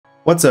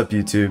What's up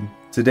YouTube?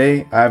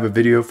 Today I have a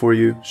video for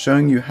you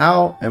showing you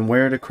how and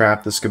where to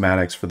craft the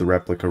schematics for the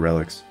Replica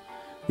Relics.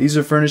 These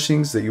are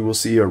furnishings that you will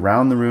see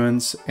around the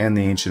ruins and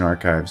the ancient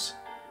archives.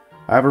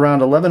 I have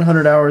around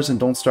 1100 hours in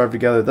Don't Starve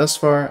Together thus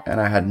far,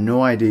 and I had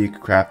no idea you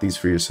could craft these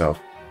for yourself.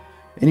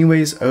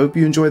 Anyways, I hope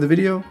you enjoy the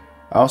video.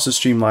 I also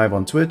stream live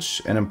on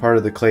Twitch and am part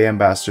of the Clay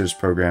Ambassadors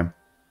program.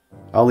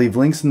 I'll leave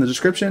links in the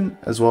description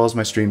as well as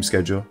my stream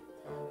schedule.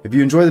 If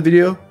you enjoy the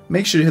video,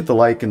 make sure to hit the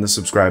like and the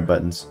subscribe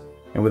buttons.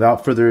 And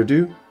without further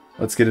ado,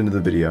 let's get into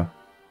the video.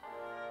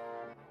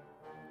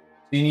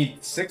 So you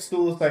need 6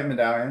 dualisite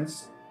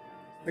medallions,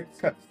 6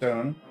 cut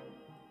stone,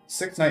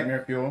 6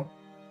 nightmare fuel,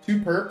 2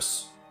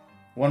 perps,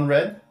 1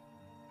 red,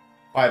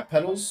 5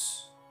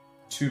 petals,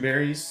 2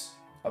 berries,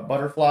 a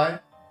butterfly,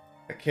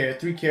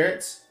 3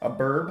 carrots, a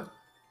burb,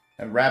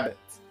 and rabbit.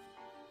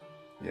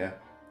 Yeah.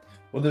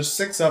 Well, there's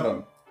 6 of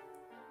them.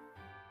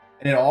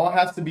 And it all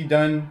has to be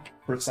done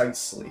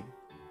precisely.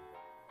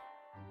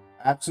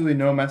 Absolutely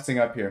no messing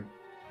up here.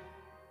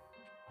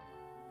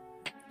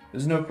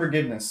 There's no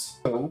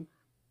forgiveness. So,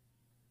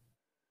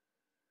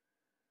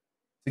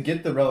 to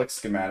get the relic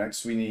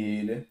schematics, we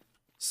need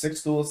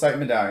 6 dualisite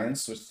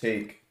medallions, which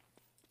take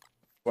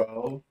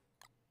 12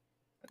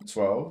 and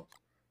 12.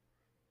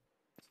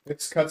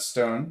 6 cut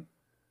stone.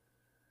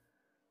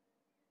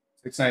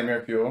 6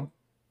 nightmare fuel.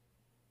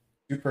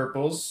 2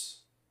 purples.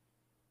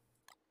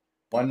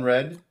 1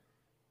 red.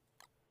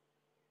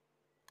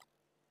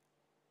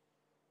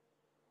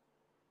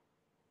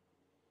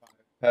 5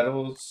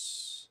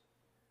 petals.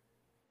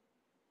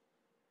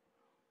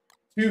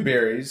 2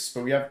 berries,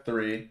 but we have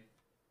 3.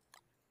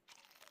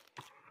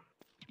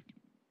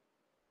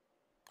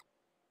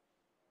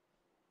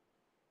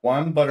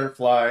 1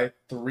 butterfly,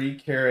 3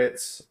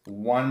 carrots,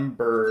 1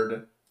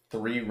 bird,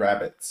 3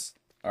 rabbits.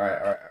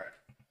 Alright.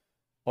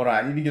 Hold on,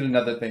 I need to get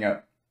another thing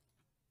up.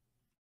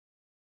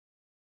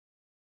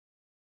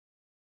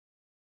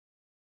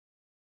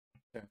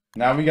 Okay.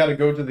 Now we gotta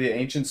go to the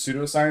ancient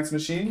pseudoscience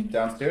machine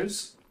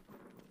downstairs.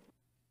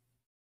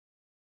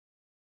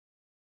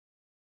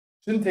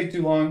 Shouldn't take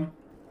too long.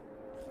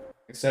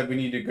 Except we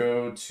need to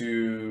go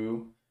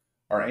to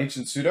our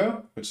ancient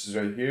pseudo, which is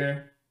right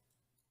here.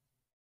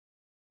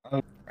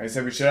 Like I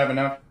said, we should have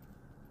enough.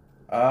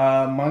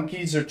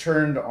 Monkeys are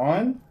turned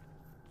on.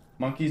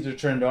 Monkeys are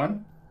turned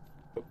on.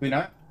 Hopefully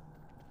not.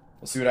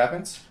 We'll see what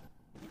happens.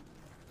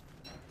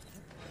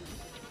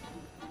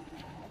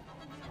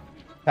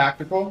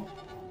 Tactical.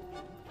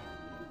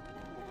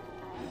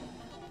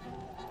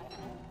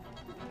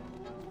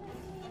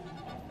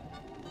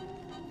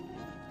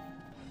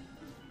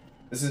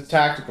 This is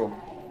tactical.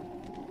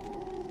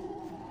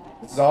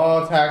 This is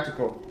all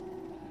tactical.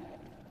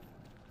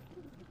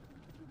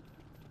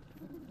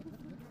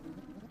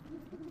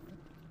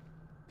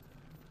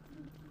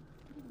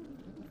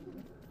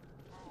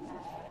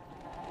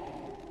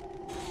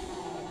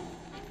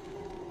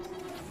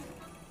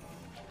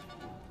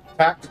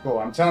 Tactical,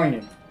 I'm telling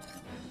you.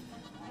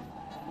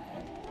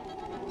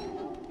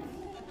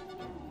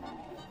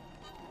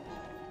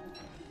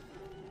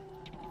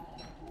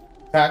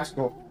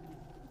 Tactical.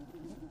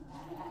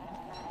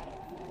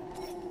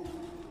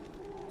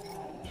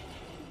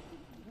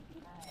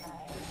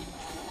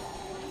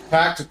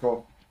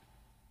 Tactical.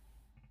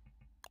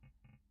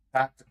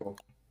 Tactical.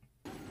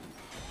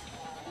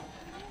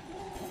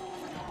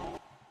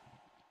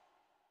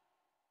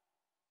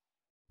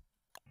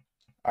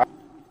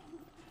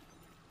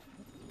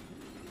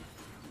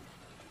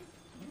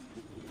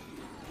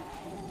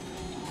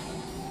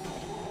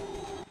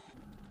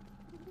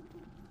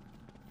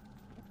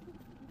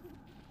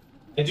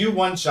 I do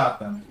one-shot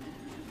them.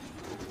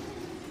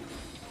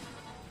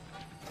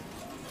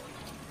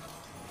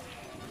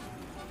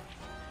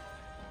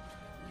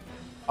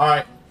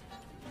 Alright.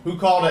 Who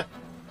called it?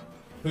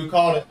 Who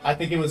called it? I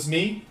think it was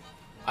me.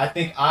 I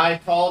think I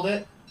called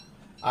it.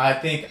 I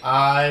think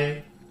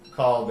I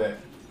called it.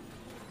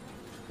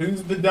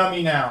 Who's the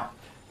dummy now?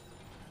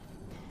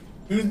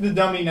 Who's the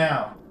dummy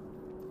now?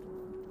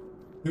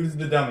 Who's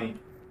the dummy?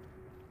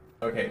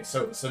 Okay,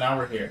 so now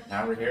we're here.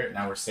 Now we're here.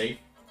 Now we're safe.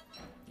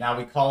 Now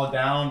we call it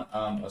down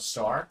a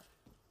star.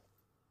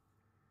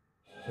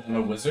 I'm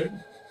a wizard.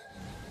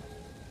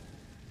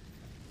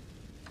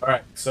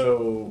 Alright,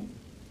 so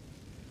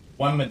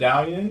 1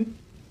 medallion.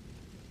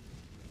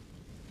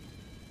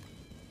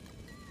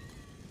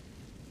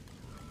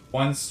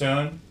 1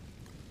 stone.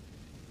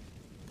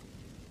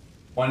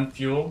 1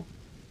 fuel.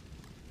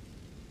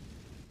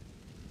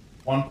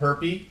 1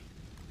 perpy.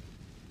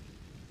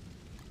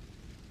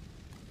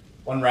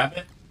 1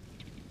 rabbit.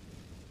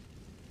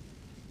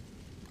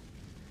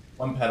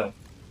 1 petal.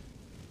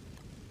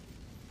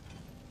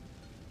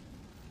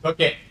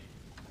 Okay.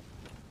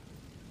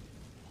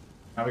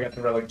 Now we got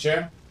the relic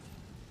chair.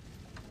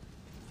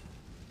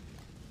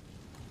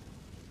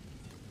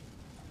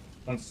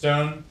 1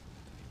 stone.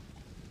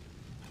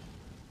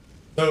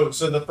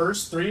 So the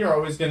first 3 are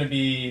always going to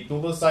be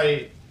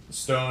dualisite,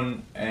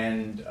 stone,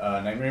 and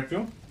nightmare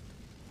fuel.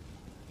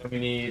 Then we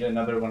need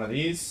another one of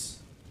these.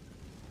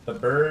 The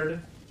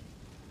bird.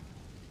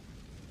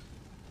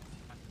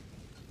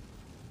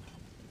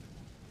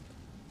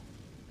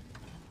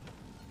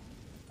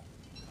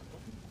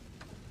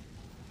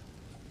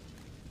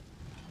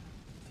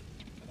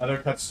 Another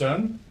cut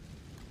stone.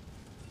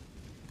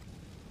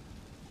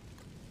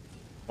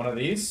 One of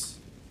these.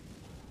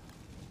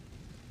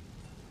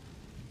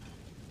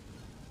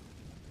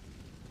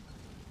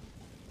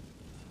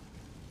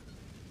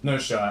 No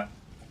shot.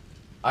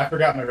 I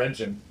forgot my red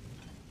gem.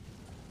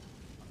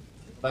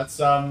 That's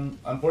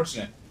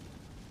unfortunate.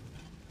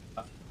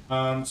 So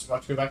I'll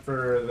have to go back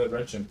for the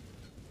red gem.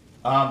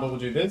 But we'll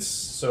do this.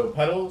 So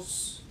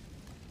petals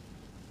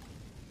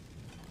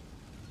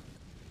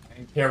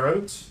and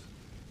carrot.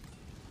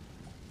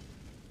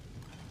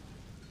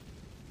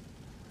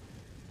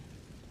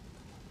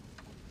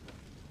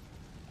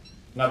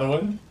 Another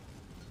one.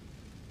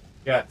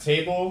 Got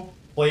table,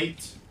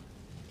 plate,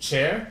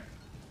 chair.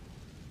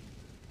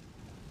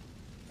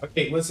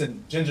 Okay,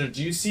 listen, Ginger,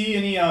 do you see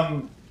any,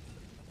 hold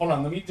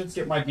on, let me just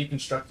get my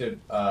deconstructed,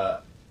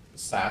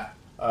 staff.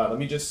 Let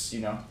me just,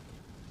 you know,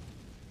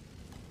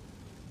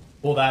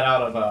 pull that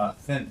out of,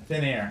 thin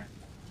air.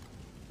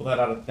 Pull that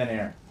out of thin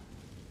air.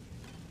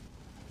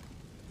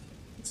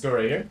 Let's go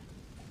right here.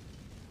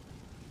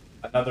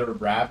 Another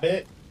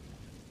rabbit.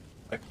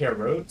 A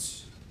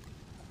carrot.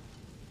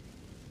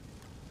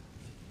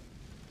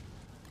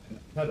 And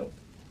a petal.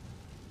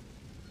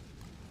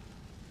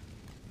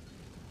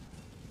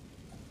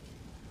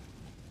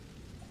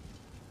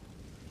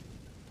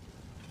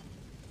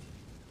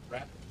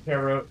 Rabbit,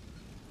 carrot,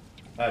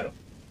 petal.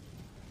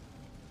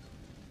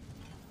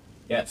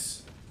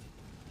 Yes.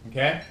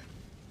 Okay.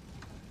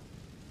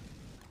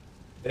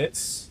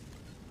 This.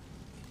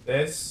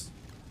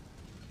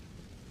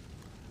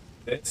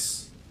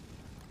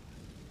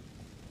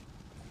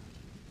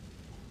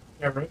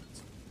 Carrot.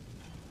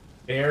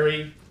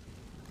 Berry.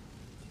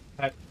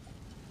 Pet.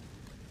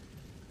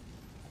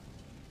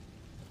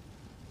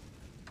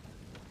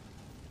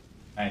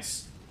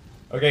 Nice.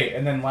 Okay,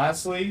 and then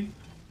lastly,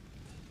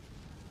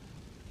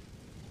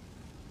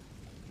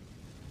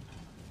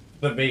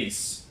 the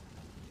vase.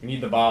 We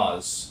need the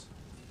vase.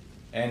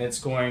 And it's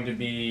going to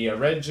be a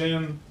red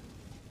gem.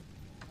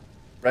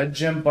 Red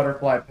gem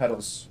butterfly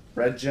petals.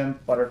 Red gem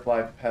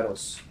butterfly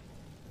petals.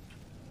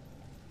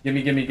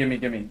 Gimme, gimme, gimme,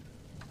 gimme.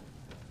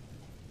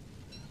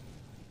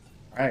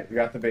 Alright, we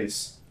got the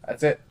base.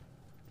 That's it.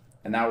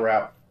 And now we're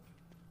out.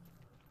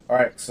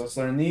 Alright, so let's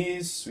learn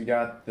these. We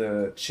got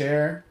the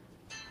chair,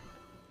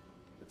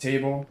 the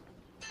table,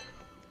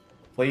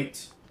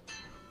 plate,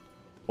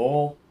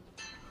 bowl,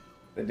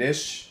 the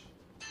dish,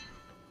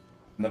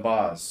 and the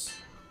vase.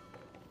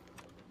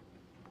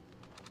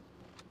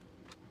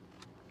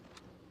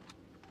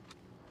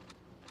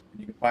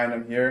 You can find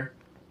them here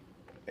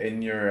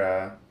in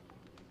your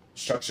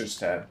structures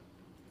tab.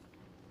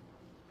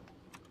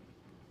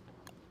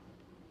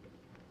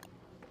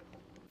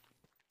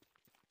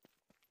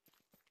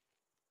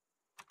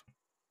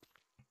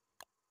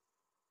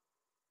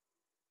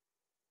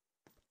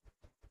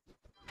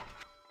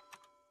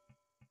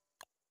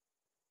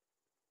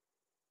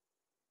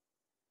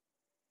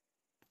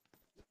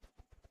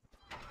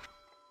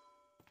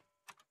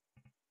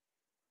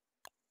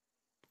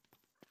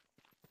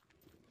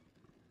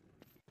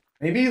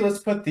 Maybe let's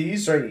put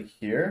these right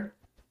here.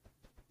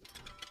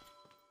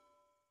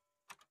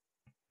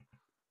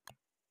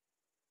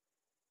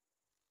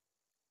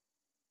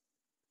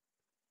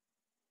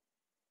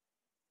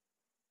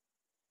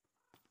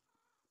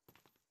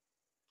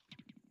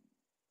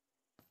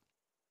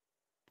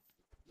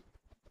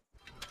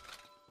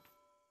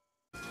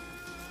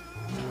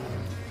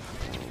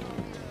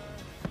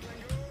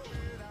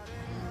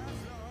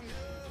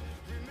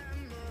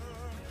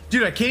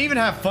 Dude, I can't even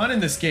have fun in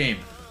this game.